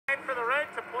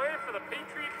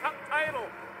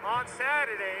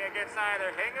Saturday against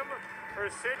either Hingham or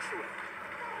Scituate.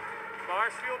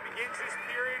 Marshfield begins this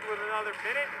period with another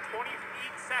minute and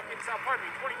 24 seconds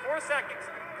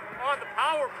on the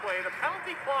power play. The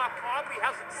penalty clock oddly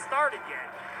hasn't started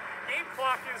yet. Game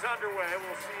clock is underway.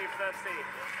 We'll see if that's a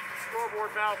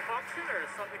scoreboard malfunction or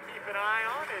something to keep an eye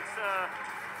on. It's a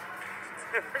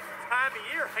different time of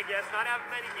year, I guess. Not having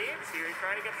many games here. He's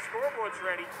trying to get the scoreboards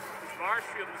ready.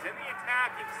 Marshfield is in the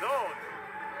attacking zone.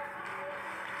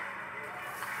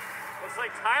 Looks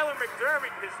like Tyler McDermott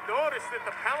has noticed that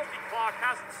the penalty clock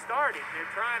hasn't started.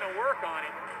 They're trying to work on it.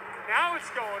 Now it's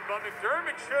going, but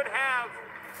McDermott should have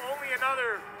only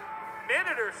another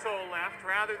minute or so left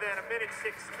rather than a minute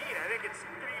 16. I think it's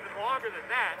even longer than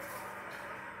that.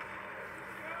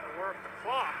 To work the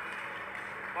clock.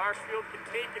 Marshfield can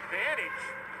take advantage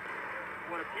of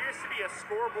what appears to be a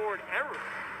scoreboard error,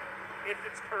 if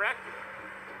it's corrected.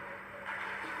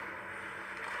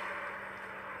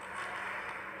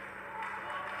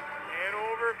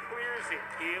 Hanover clears it.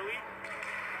 Daly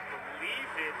will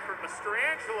leave it for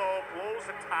Mastrangelo. Blows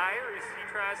a tire as he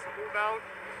tries to move out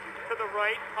to the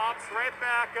right. Pops right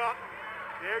back up.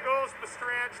 There goes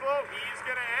Mastrangelo. He's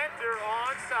going to enter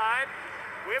onside.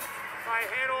 Whipped by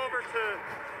Hanover to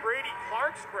Brady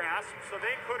Clark's grasp, so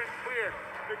they couldn't clear.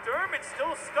 McDermott's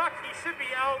still stuck. He should be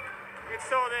out, and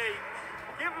so they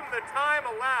give him the time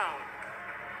allowed.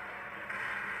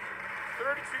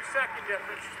 32-second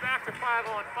difference. It's back to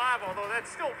 5-on-5, although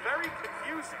that's still very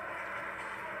confusing.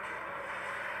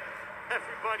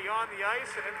 Everybody on the ice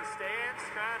and in the stands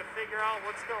trying to figure out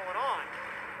what's going on.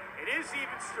 It is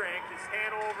even strength as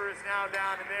Hanover is now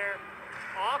down in their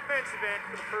offensive end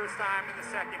for the first time in the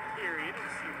second period.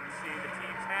 As you can see, the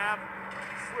teams have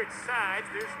switched sides.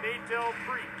 There's Nate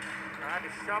Delpree trying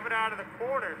to shove it out of the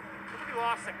corner. Somebody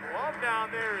lost a glove down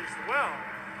there as well.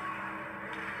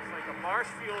 It's like a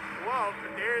Marshfield glove,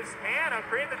 but there's Hannah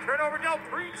creating the turnover.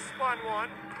 Delpree spun one,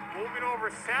 moving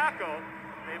over Sacco.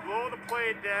 They blow the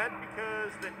play dead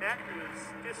because the net was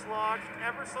dislodged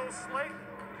ever so slightly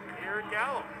here at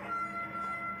Gallup.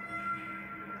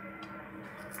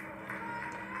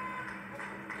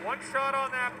 One shot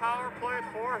on that power play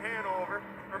for Hanover,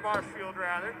 or Marshfield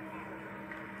rather.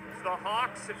 As the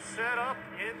Hawks have set up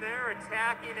in their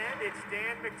attacking end, it's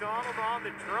Dan McDonald on the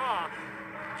draw.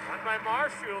 Won by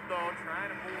Marshfield though,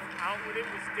 trying to move out with it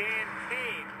was Dan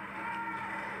Kane.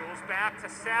 Goes back to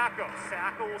Sacco.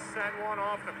 Sacco will send one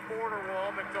off the corner wall.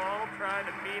 McDonald trying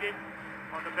to beat it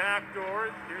on the back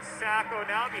door. There's Sacco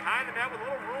now behind the net with a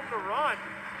little room to run.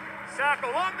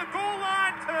 Sacco along the goal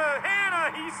line to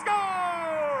Hannah. He scores!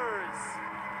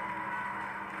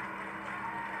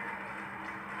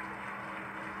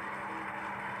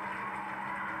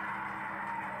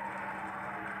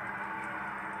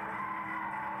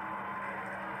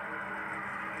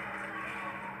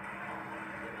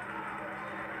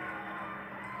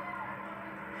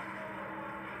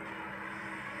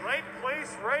 Right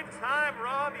place, right time,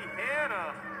 Robbie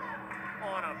Hannah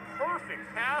on a perfect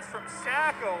pass from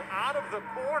Sacco out of the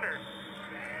corner.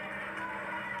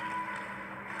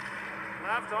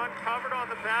 Left uncovered on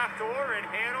the back door, and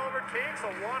Hanover takes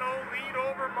a 1-0 lead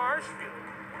over Marshfield.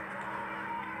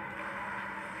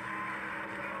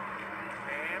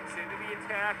 Hams into the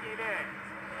attacking end.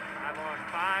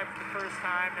 5-on-5 for the first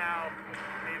time now.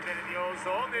 They've been in the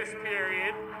O-zone this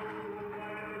period.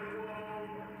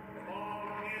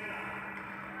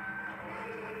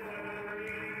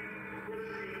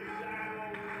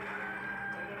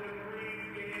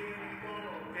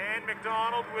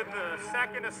 McDonald with the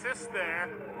second assist there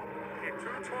in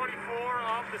 2:24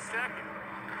 of the second.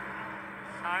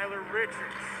 Tyler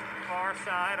Richards, far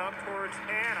side up towards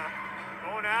Hannah.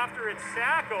 Going after it,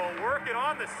 Sacco working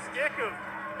on the stick of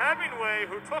Hemingway,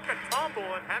 who took a tumble,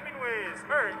 and Hemingway is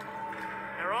hurt.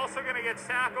 They're also going to get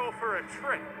Sacco for a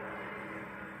trick.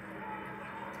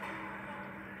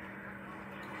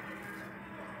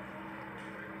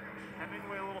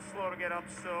 Hemingway a little slow to get up,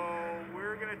 so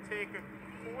we're going to take a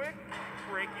quick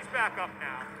break. He's back up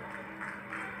now.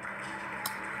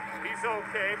 He's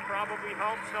okay. Probably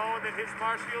helps knowing that his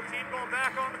Marshfield team going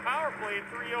back on the power play at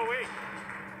 3:08.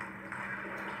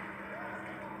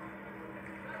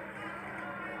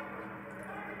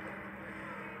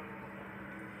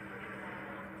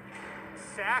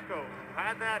 Sacco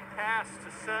had that pass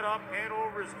to set up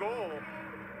Hanover's goal.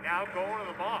 Now going to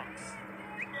the box.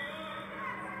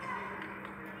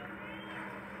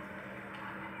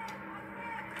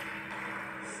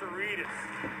 Cerritos.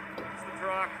 It's the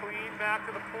draw clean back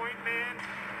to the point man.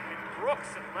 And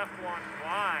Brooks and left one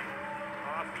wide.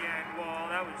 Off the end wall.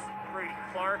 That was Brady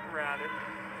Clark rather.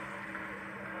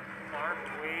 Clark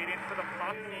waiting for the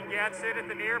puck. He gets it at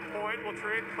the near point. Will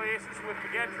trade places with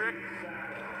McGettrick.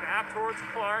 Back towards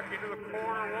Clark into the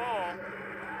corner wall.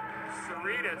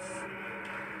 Cerritas.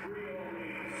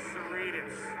 Lead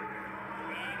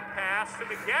pass to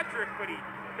McGettrick, but he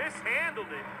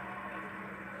mishandled it.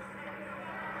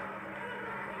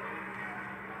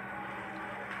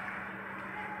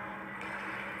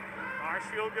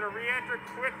 Marshfield going to re-enter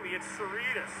quickly. It's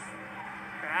Cerritas.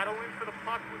 Battling for the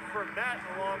puck with Vermette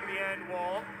along the end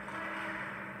wall.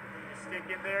 Stick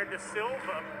in there to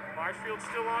Silva. Marshfield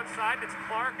still onside. It's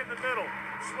Clark in the middle.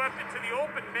 Swept it to the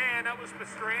open man. That was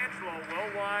Mastrangelo. Well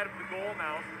wide of the goal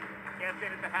mouth. Can't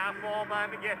get it the half wall by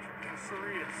McGettrick.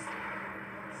 Cerritas.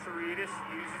 Cerritas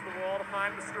uses the wall to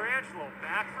find Mastrangelo.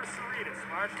 Back for Cerritas.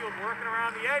 Marshfield working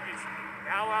around the edges.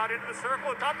 Now out into the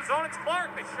circle. Top of the zone. It's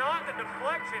Clark. The shot and the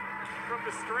deflection from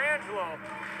Mastrangelo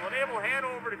will enable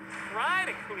Hanover to try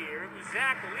to clear. It was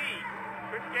Zach Lee.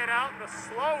 Couldn't get out in the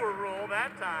slower roll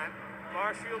that time.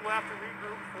 Marshfield will have to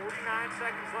regroup. 49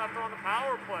 seconds left on the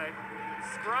power play.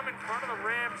 Scrum in front of the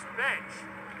Rams bench.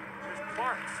 There's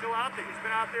Clark still out there. He's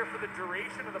been out there for the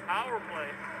duration of the power play.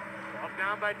 Up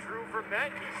down by Drew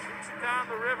Vermette. He shoots it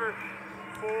down the river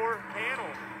for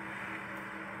Hanover.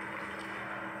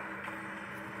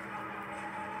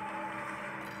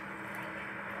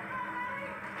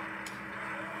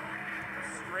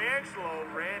 Mastrangelo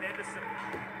ran into some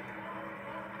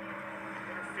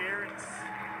interference,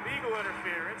 legal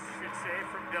interference, I should say,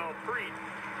 from Del Preet.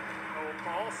 No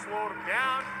call, slowed him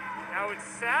down. Now it's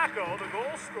Sacco, the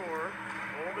goal scorer,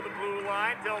 over the blue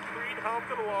line. Del Preet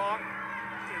helped it along.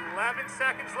 11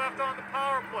 seconds left on the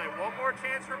power play. One more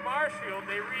chance for Marshfield.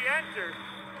 They re-enter,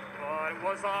 but it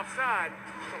was offside.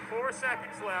 So 4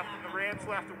 seconds left, and the Rams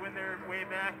will have to win their way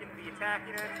back into the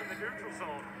attacking end from the neutral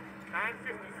zone.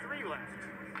 9:53 left.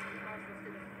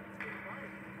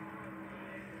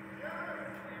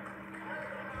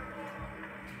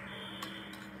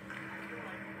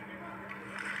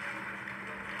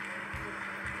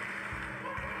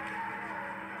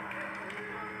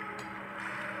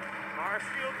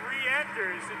 Marshfield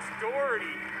re-enters. It's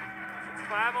Doherty. It's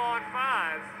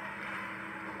 5-on-5.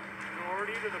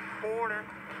 Doherty to the corner.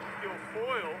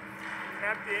 Guilfoyle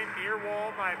kept in near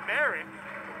wall by Merrick.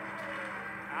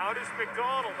 Out is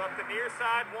McDonald up the near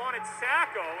side. Wanted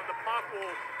Sacco, and the puck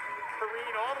will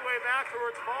careen all the way back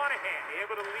towards Monahan.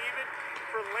 Able to leave it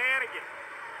for Lanigan.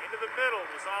 Into the middle.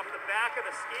 Was off the back of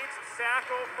the skates of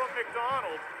Sacco from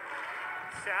McDonald.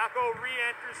 Sacco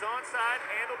re-enters onside,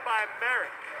 handled by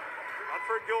Merrick. Up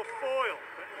for Guilfoyle.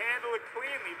 Couldn't handle it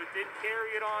cleanly, but did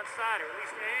carry it onside, or at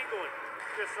least angle it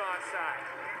just onside.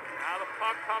 Now the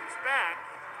puck comes back.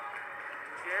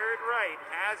 Jared Wright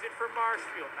has it for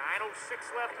Marshfield. 9:06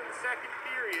 left in the second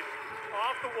period.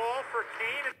 Off the wall for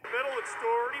Kane in the middle. It's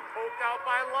Doherty, poked out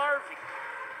by Larvey.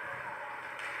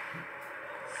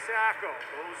 Sacco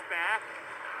goes back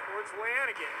towards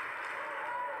Lanigan.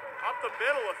 Up the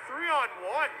middle, a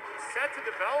 3-on-1 set to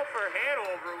develop for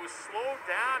Hanover. It was slowed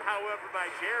down, however, by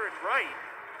Jared Wright.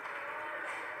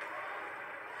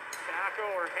 Sacco,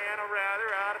 or Hanna rather,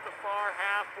 out at the far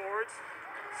half boards.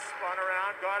 Spun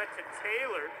around, got it to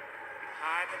Taylor.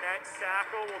 Behind the net,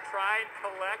 Sacco will try and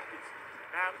collect it.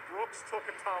 Matt Brooks took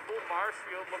a tumble.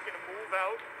 Marshfield looking to move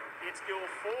out. It's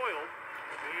Guilfoyle.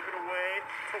 Gave it away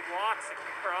to Watson.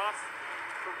 Across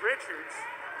for Richards.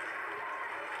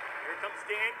 Here comes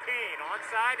Dan Kane.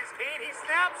 Onside is Kane. He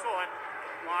snaps one.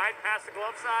 Wide past the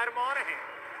glove side of Monahan.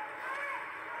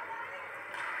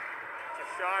 It's a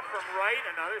shot from Wright.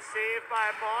 Another save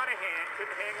by Monahan.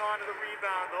 Couldn't hang on to the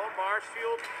rebound though.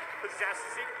 Marshfield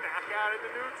possesses it back out in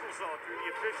the neutral zone through the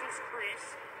official's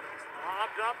crease. It's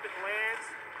lobbed up and lands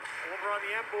over on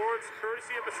the end boards,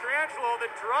 courtesy of Mastrangelo. The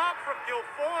drop from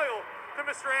Guilfoyle to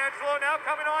Mastrangelo. Now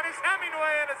coming on is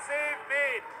Hemingway, and a save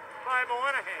made by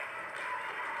Monahan.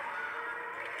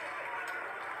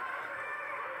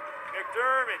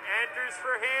 McDermott enters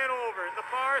for Hanover in the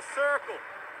far circle.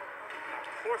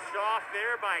 Pushed off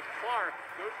there by Clark.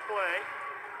 Good play.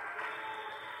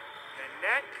 The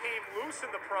net came loose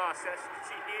in the process. You can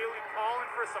see Healy calling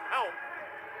for some help.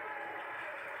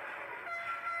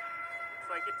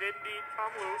 Looks like it did indeed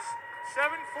come loose.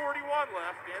 7:41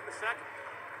 left in the second.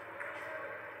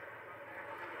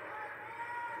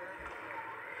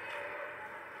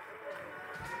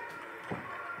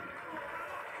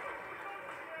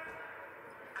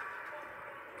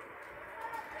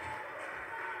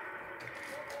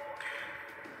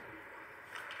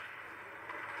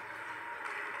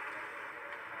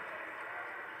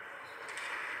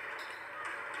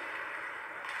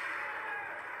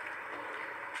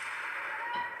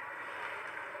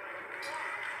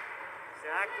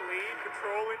 Zach Lee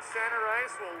patrolling center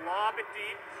ice, will lob it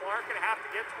deep. Clark gonna have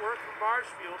to get to work from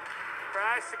Marshfield.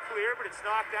 Tries to clear, but it's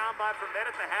knocked down by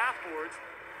Vermette at the half boards.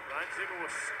 Runs into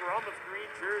a scrum of green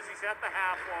jerseys at the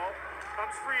half wall.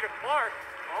 Comes free to Clark.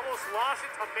 Almost lost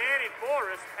it to Manning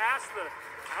Morris. Past the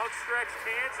outstretched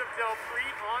hands of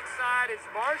Delpreet. Onside is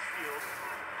Marshfield.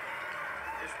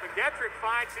 As McGettrick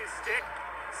finds his stick.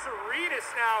 Cerritas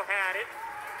now had it.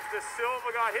 De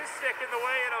Silva got his stick in the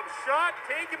way, and a shot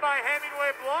taken by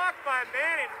Hemingway, blocked by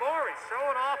Manning Morris,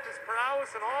 showing off his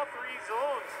prowess in all three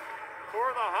zones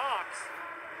for the Hawks.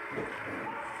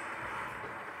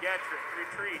 Gettrick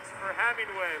retreats for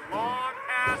Hemingway. Long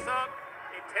pass up,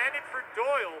 intended for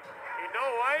Doyle. And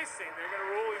no icing. They're going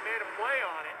to rule he made a play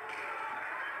on it.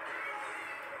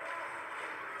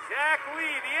 Zach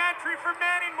Lee, the entry for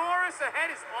Manning Morris.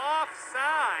 Ahead is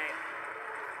offside.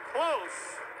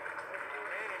 Close.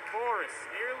 Manning Morris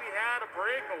nearly had a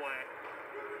breakaway.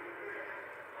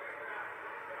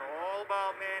 All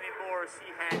about Manning Morris. He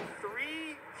had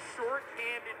 3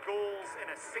 short-handed goals in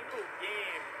a single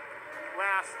game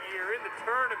last year in the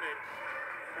tournament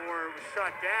before it was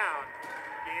shut down.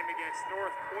 Game against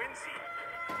North Quincy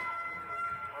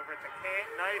over at the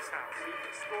Canton Ice House. He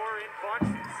can score in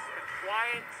bunches. Been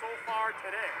quiet so far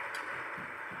today.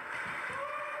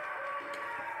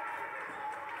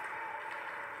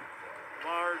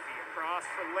 Larvey across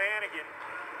for Lanigan.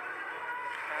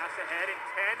 Pass ahead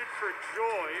intended for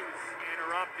Joy. It was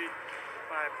interrupted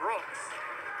by Brooks.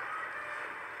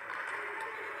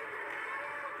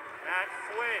 Matt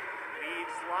Flynn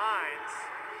leads lines.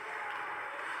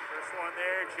 First one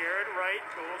there, Jared Wright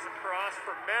goes across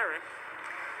for Merrick.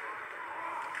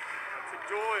 Up to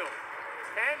Doyle.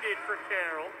 Intended for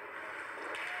Carroll.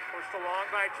 Pushed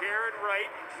along by Jared Wright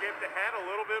and chipped ahead a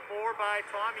little bit more by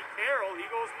Tommy Carroll. He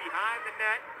goes behind the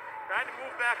net. Tried to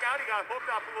move back out. He got hooked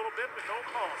up a little bit, but no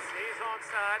call. Stays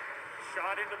onside.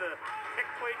 Shot into the kick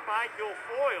plate by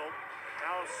Guilfoyle.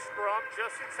 Now scrum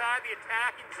just inside the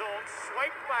attacking zone.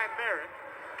 Swiped by Merrick.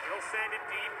 He'll send it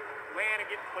deep.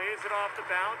 Lanigan plays it off the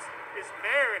bounce. Is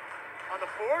Merrick on the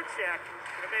forecheck.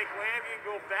 Going to make Lanigan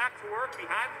go back to work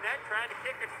behind the net, trying to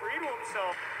kick it free to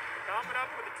himself. Coming up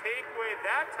with a takeaway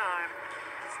that time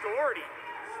is Doherty.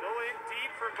 Still in deep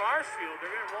for Marshfield.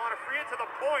 They're going to want to free it to the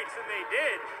points, and they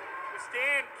did. It was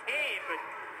Dan Kane, but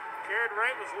Jared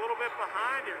Wright was a little bit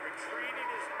behind it. Retreating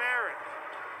is Merrick.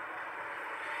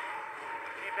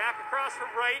 Came back across from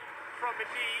Wright from a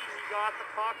knee. He got the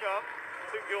puck up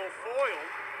to Guilfoyle.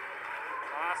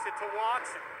 Toss it to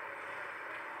Watson.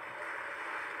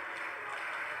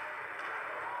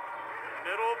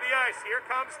 Middle of the ice. Here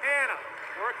comes Hanna.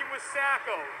 Working with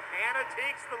Sacco. Hanna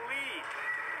takes the lead.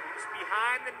 Moves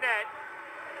behind the net.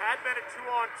 Had been a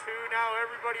 2-on-2. Now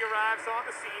everybody arrives on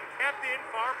the scene. Kept in.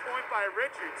 Far point by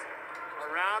Richards.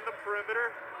 Around the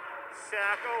perimeter.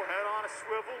 Sacco head on a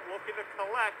swivel. Looking to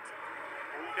collect.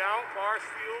 Moved out.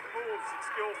 Marshfield moves. It's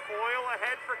Guilfoyle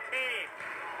ahead for Kane.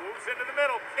 Moves into the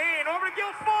middle. Kane over to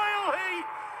Guilfoyle. He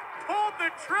pulled the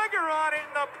trigger on it,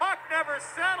 and the puck never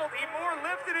settled. He more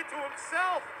lifted it to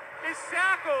himself. His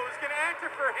Sacco is going to enter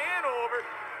for Hanover.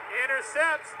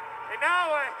 Intercepts. And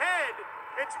now ahead,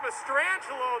 it's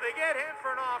Mastrangelo. They get him for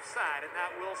an offside, and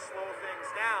that will slow things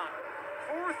down.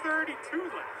 4:32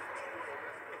 left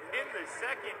in the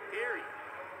second period.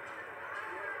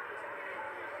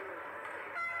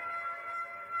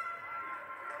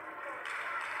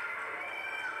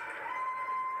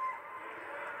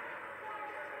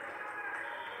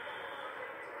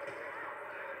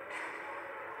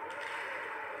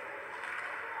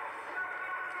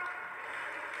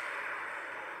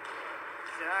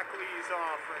 Zach Lee's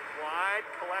offering wide,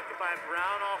 collected by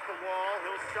Brown off the wall.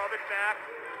 He'll shove it back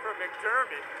for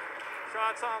McDermott.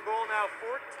 Shots on goal now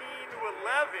 14-11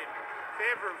 in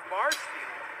favor of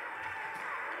Marshfield.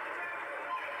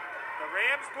 The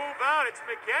Rams move out. It's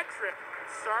McGettrick.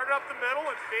 Started up the middle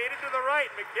and faded to the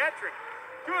right. McGettrick,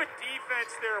 good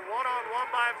defense there. One-on-one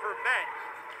by Vermette.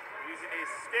 Using his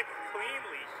stick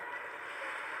cleanly.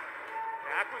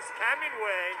 Back was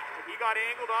Hemingway, but he got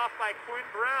angled off by Quinn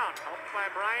Brown. Helped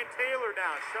by Brian Taylor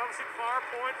now. Shoves it far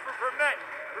point for Vermette.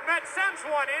 Vermette sends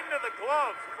one into the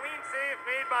glove. Clean save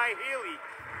made by Healy.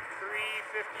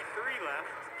 3:53 left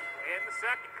in the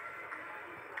second.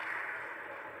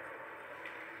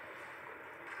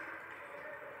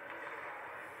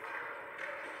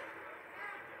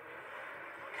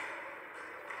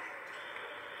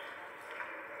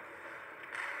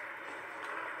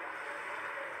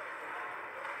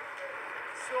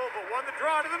 Silva won the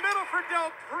draw to the middle for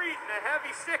Delpreet, and a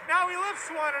heavy stick. Now he lifts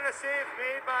one, and a save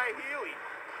made by Healy.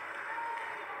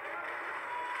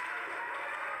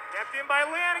 Kept in by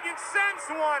Lanigan, sends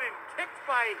one, and kicked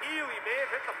by Healy. May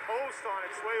have hit the post on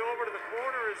its way over to the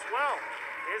corner as well.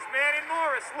 Here's Manning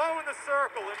Morris, low in the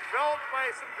circle, enveloped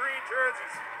by some green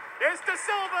jerseys. Here's De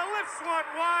Silva, lifts one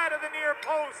wide of the near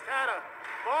post, had a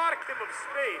modicum of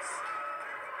space.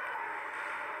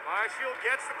 Marshfield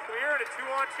gets the clear and a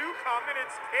 2-on-2 coming.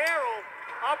 It's Carroll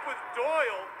up with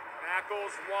Doyle. That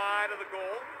goes wide of the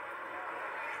goal.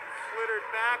 Flittered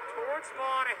back towards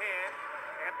Monahan.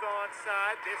 Kept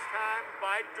onside, this time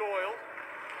by Doyle.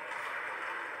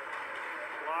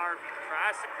 Larvey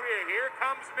tries to clear. Here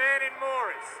comes Manning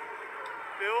Morris.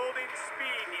 Building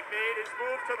speed. He made his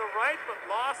move to the right, but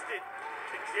lost it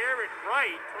to Jared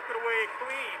Wright. Took it away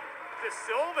clean. De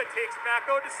Silva takes back.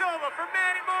 De Silva for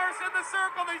Manning Morris in the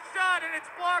circle. The shot, and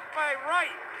it's blocked by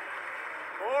Wright.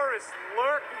 Morris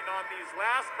lurking on these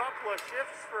last couple of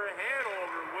shifts for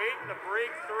Hanover, waiting to break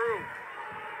through.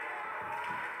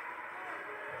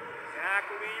 Zach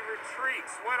Lee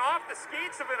retreats. Went off the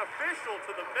skates of an official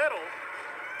to the middle.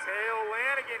 Teo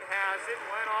Lanigan has it.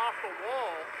 Went off the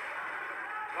wall.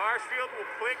 Marshfield will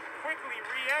quickly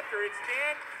re-enter. It's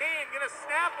Dan Kane going to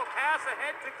snap a pass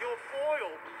ahead to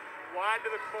Guilfoyle. Wide to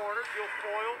the corner.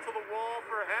 Guilfoyle to the wall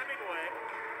for Hemingway.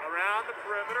 Around the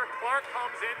perimeter. Clark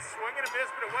comes in, swinging a miss,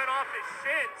 but it went off his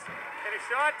shins. And a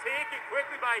shot taken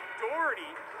quickly by Doherty.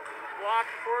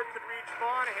 Blocked before it could reach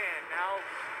Monahan. Now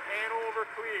Hanover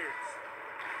clears.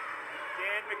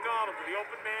 Dan McDonald to the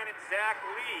open man and Zach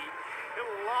Lee.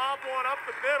 He'll lob one up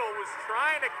the middle. Was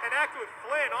trying to connect with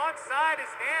Flynn. Onside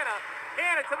is Hanna.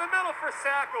 Hanna to the middle for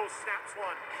Sacco. Snaps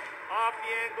one off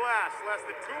the end glass. Less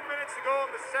than 2 minutes to go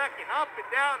in the second. Up and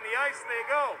down the ice they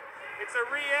go. It's a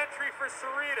re-entry for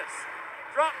Cerritos.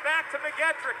 Drop back to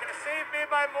McGettrick and a save made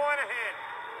by Monahan.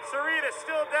 Cerritos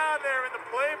still down there in the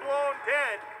play, blown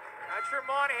dead. Not sure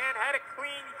Monahan had it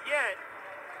clean yet.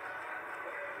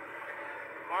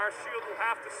 Marshfield will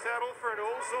have to settle for an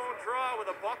O-zone draw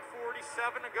with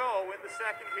 $1:47 to go in the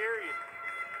second period.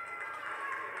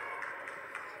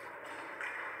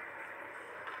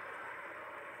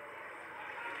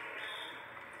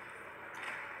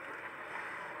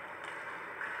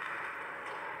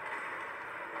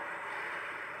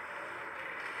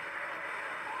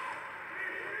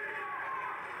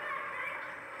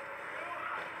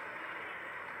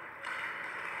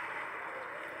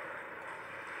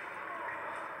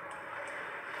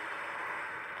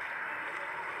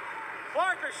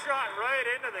 Clark shot right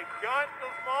into the gut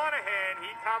of Monahan.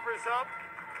 He covers up.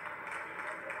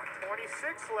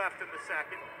 26 left in the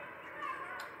second.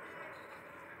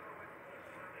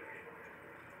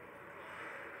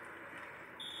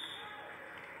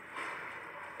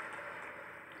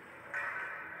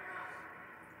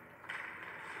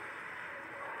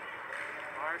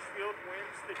 Marshfield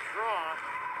wins the draw.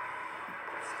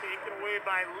 It's taken away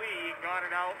by Lee and got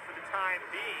it out for the time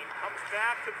being. Comes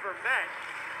back to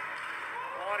Vermette.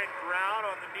 Wanted Brown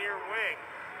on the near wing.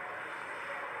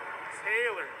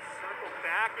 Taylor circled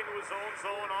back into his own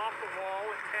zone off the wall,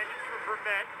 intended for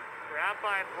Vermette. Grabbed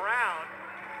by Brown.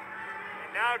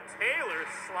 And now Taylor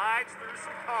slides through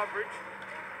some coverage.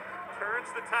 Turns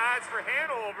the tides for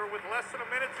Hanover with less than a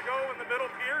minute to go in the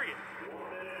middle period.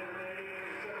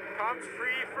 Comes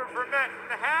free for Vermette from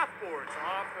the half boards.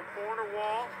 Off the corner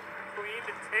wall. Clean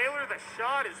to Taylor. The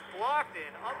shot is blocked in.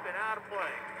 Up and out of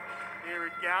play. Here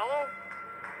at Gallo.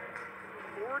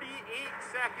 48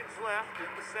 seconds left in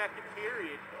the second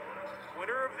period.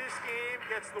 Winner of this game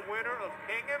gets the winner of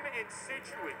Hingham and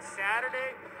Scituate.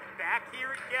 Saturday, back here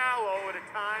at Gallo at a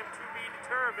time to be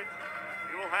determined.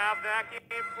 We will have that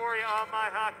game for you on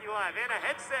My Hockey Live. And a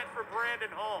headset for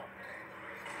Brandon Hall.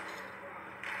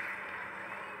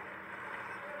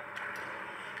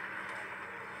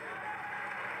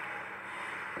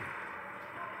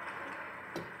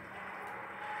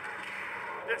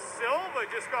 De Silva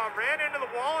just ran into the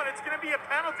wall, and it's going to be a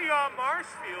penalty on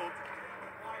Marshfield.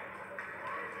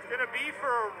 It's going to be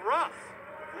for a rough.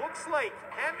 Looks like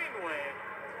Hemingway,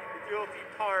 the guilty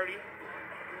party.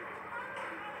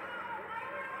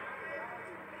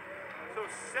 So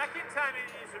second time,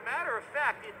 as a matter of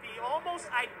fact, at the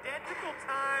almost identical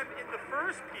time in the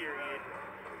first period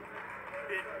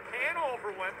that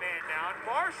Hanover went man down,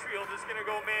 Marshfield is going to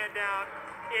go man down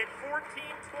at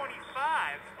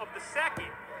 14:25 of the second.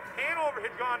 Hanover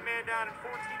had gone man down at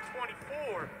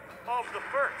 14:24 of the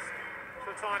first.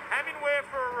 So it's on Hemingway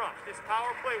for a rough. This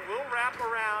power play will wrap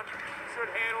around should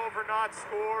Hanover not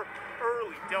score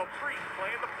early. Del Prete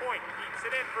playing the point. Keeps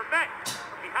it in for Met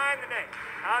from behind the net.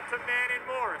 Out to Manning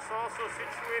Morris. Also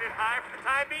situated high for the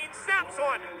time being. Snaps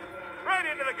one right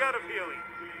into the gut of Healy.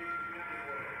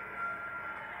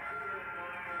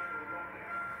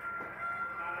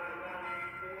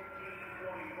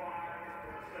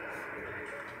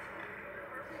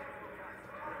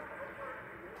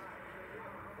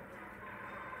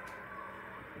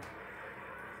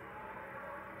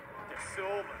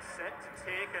 Silva set to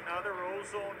take another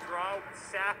ozone draw with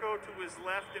Sacco to his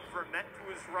left and Vermette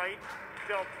to his right.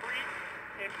 Del Preet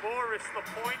and Boris the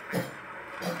point man.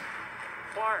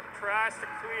 Clark tries to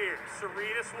clear.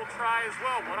 Cerritos will try as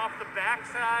well. One off the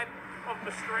backside of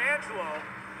Mastrangelo.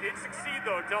 Did succeed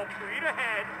though. Del Preet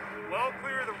ahead. Well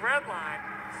clear of the red line.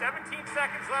 17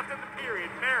 seconds left in the period.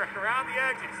 Merrick around the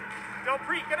edges. Del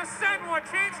Preet gonna send one.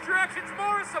 Change directions.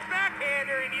 Morris a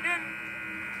backhander and he didn't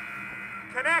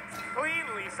connect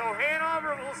cleanly. So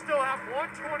Hanover will still have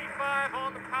 125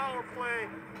 on the power play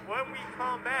when we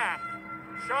come back.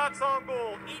 Shots on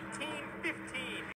goal, 18-15.